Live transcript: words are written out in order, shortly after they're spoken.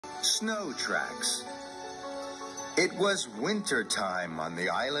Snow tracks. It was winter time on the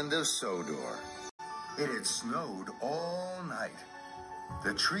island of Sodor. It had snowed all night.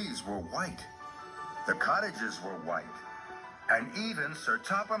 The trees were white. The cottages were white. And even Sir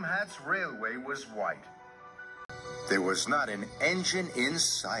Topham Hatt's railway was white. There was not an engine in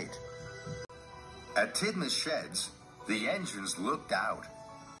sight. At Tidmouth Sheds, the engines looked out.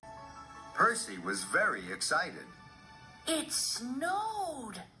 Percy was very excited. It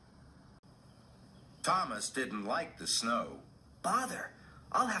snowed! Thomas didn't like the snow. Bother!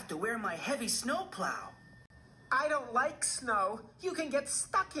 I'll have to wear my heavy snowplow. I don't like snow. You can get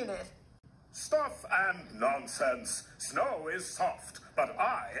stuck in it. Stuff and nonsense. Snow is soft, but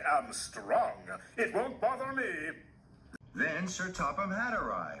I am strong. It won't bother me. Then Sir Topham Hatt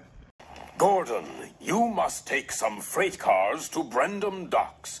arrived. Gordon, you must take some freight cars to Brendam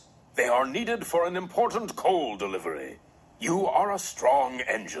Docks. They are needed for an important coal delivery. You are a strong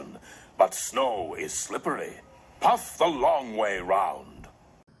engine, but snow is slippery. Puff the long way round.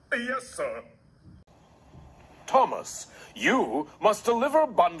 Yes, sir. Thomas, you must deliver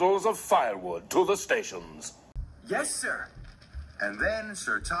bundles of firewood to the stations. Yes, sir. And then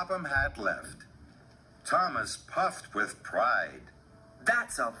Sir Topham Hatt left. Thomas puffed with pride.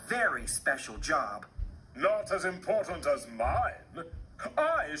 That's a very special job. Not as important as mine.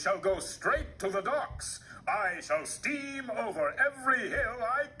 I shall go straight to the docks. I shall steam over every hill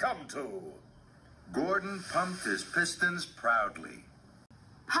I come to. Gordon pumped his pistons proudly.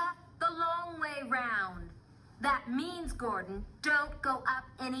 Puff the long way round. That means, Gordon, don't go up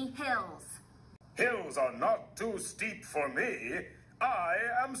any hills. Hills are not too steep for me. I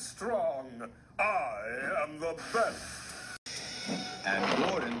am strong. I am the best. And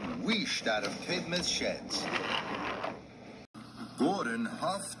Gordon wheeshed out of Tidmouth Sheds. Gordon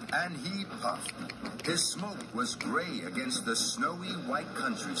huffed and he puffed. His smoke was gray against the snowy white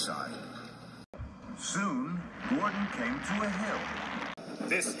countryside. Soon, Gordon came to a hill.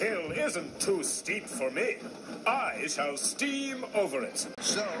 This hill isn't too steep for me. I shall steam over it.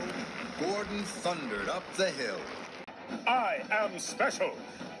 So, Gordon thundered up the hill. I am special.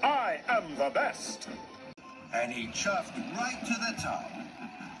 I am the best. And he chuffed right to the top.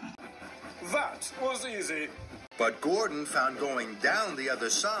 That was easy. But Gordon found going down the other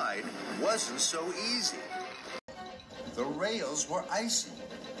side wasn't so easy. The rails were icy.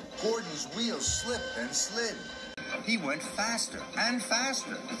 Gordon's wheels slipped and slid. He went faster and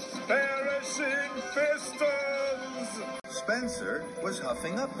faster. Perishing pistons! Spencer was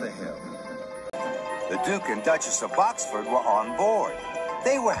huffing up the hill. The Duke and Duchess of Boxford were on board.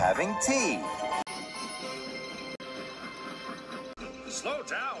 They were having tea. Slow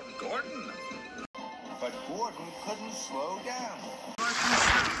down, Gordon. But Gordon couldn't slow down. He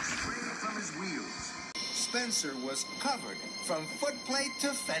slipped straight from his wheels. Spencer was covered from footplate to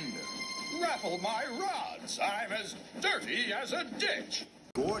fender. Rattle my rods. I'm as dirty as a ditch.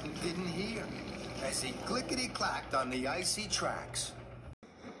 Gordon didn't hear as he clickety-clacked on the icy tracks.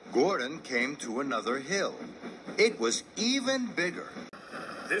 Gordon came to another hill. It was even bigger.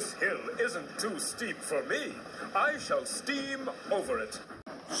 This hill isn't too steep for me. I shall steam over it.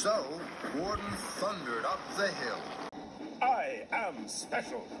 So, Gordon thundered up the hill. I am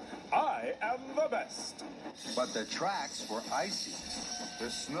special. I am the best. But the tracks were icy. The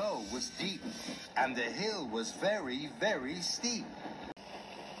snow was deep, and the hill was very, very steep.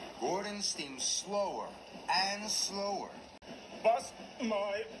 Gordon steamed slower and slower. Bust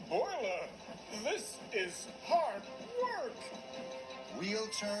my boiler. This is hard work. Wheel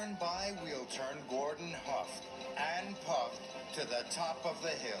turn by wheel turn, Gordon huffed and puffed to the top of the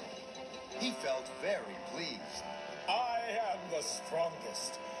hill. He felt very pleased. I am the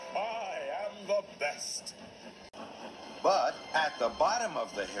strongest. I am the best. But at the bottom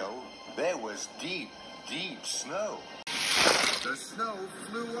of the hill, there was deep, deep snow. The snow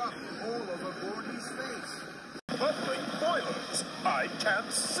flew up all over Gordon's face. Bubbling boilers. I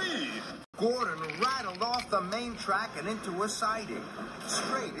can't see. Gordon rattled off the main track and into a siding,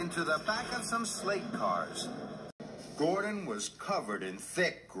 straight into the back of some slate cars. Gordon was covered in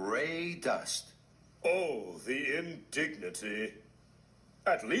thick gray dust. Oh, the indignity.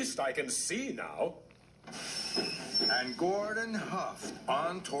 At least I can see now. And Gordon huffed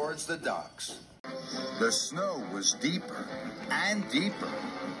on towards the docks. The snow was deeper and deeper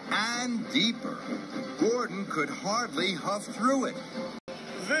and deeper. Gordon could hardly huff through it.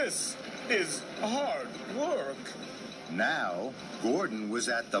 This is hard work. Now, Gordon was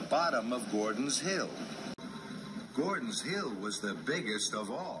at the bottom of Gordon's Hill. Gordon's Hill was the biggest of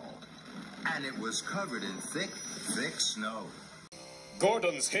all, and it was covered in thick, thick snow.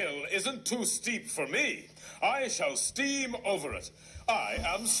 Gordon's hill isn't too steep for me. I shall steam over it. I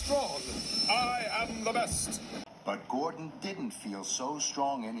am strong. I am the best. But Gordon didn't feel so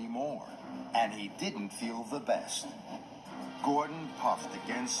strong anymore, and he didn't feel the best. Gordon puffed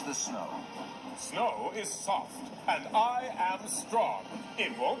against the snow. Snow is soft, and I am strong.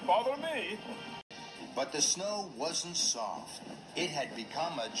 It won't bother me. But the snow wasn't soft. It had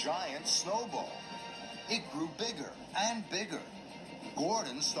become a giant snowball. It grew bigger and bigger.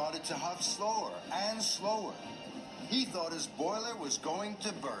 Gordon started to huff slower and slower. He thought his boiler was going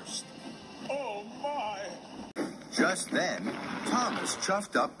to burst. Oh, my. Just then, Thomas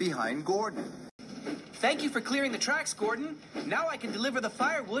chuffed up behind Gordon. Thank you for clearing the tracks, Gordon. Now I can deliver the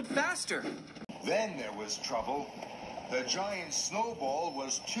firewood faster. Then there was trouble. The giant snowball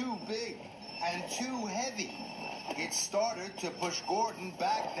was too big and too heavy. It started to push Gordon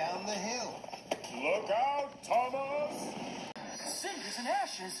back down the hill. Look out, Thomas! Cinders and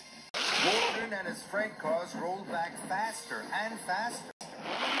ashes. Gordon and his freight cars rolled back faster and faster.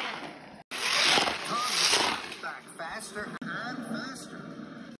 Thomas rolled back faster and faster.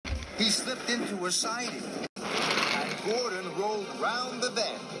 He slipped into a siding, and Gordon rolled round the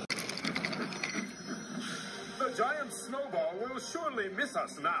bend. The giant snowball will surely miss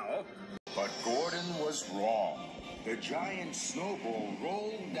us now. But Gordon was wrong. The giant snowball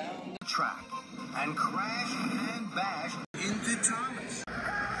rolled down the track and crashed and bashed into Thomas.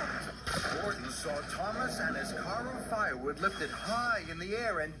 Gordon saw Thomas and his car of firewood lifted high in the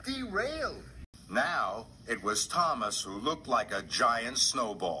air and derailed. Now it was Thomas who looked like a giant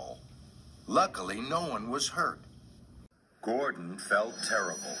snowball. Luckily, no one was hurt. Gordon felt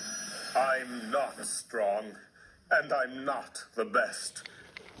terrible. I'm not strong, and I'm not the best.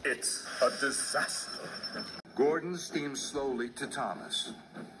 It's a disaster. Gordon steamed slowly to Thomas.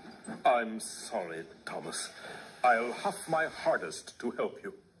 I'm sorry, Thomas. I'll huff my hardest to help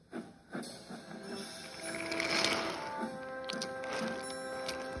you.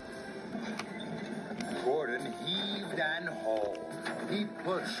 Gordon heaved and hauled. He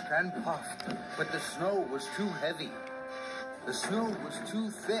pushed and puffed, but the snow was too heavy. The snow was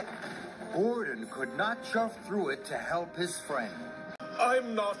too thick. Gordon could not shove through it to help his friend.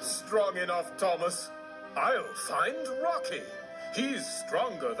 I'm not strong enough, Thomas. I'll find Rocky. He's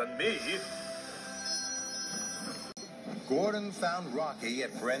stronger than me. Gordon found Rocky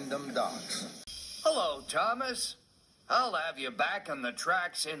at Brendam Docks. Hello, Thomas. I'll have you back on the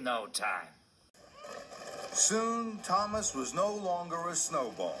tracks in no time. Soon, Thomas was no longer a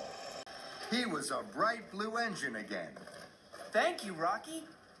snowball. He was a bright blue engine again. Thank you, Rocky.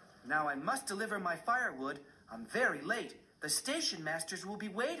 Now I must deliver my firewood. I'm very late. The station masters will be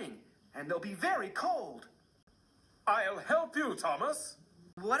waiting, and they'll be very cold. I'll help you, Thomas.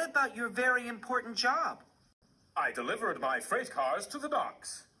 What about your very important job? I delivered my freight cars to the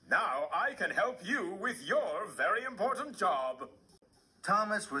docks. Now I can help you with your very important job.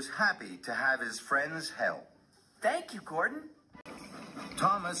 Thomas was happy to have his friend's help. Thank you, Gordon.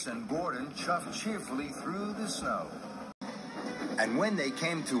 Thomas and Gordon chuffed cheerfully through the snow. And when they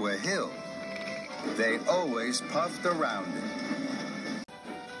came to a hill, they always puffed around it.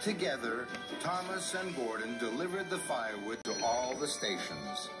 Together, Thomas and Gordon delivered the firewood to all the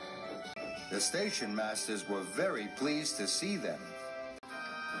stations. The station masters were very pleased to see them.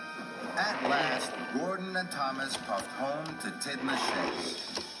 At last, Gordon and Thomas puffed home to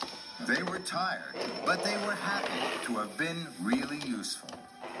Tidmouth. They were tired, but they were happy to have been really useful.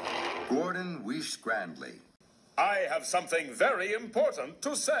 Gordon wished grandly. I have something very important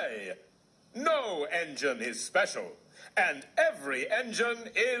to say. No engine is special, and every engine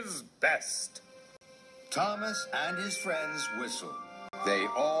is best. Thomas and his friends whistled. They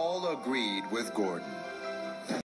all agreed with Gordon.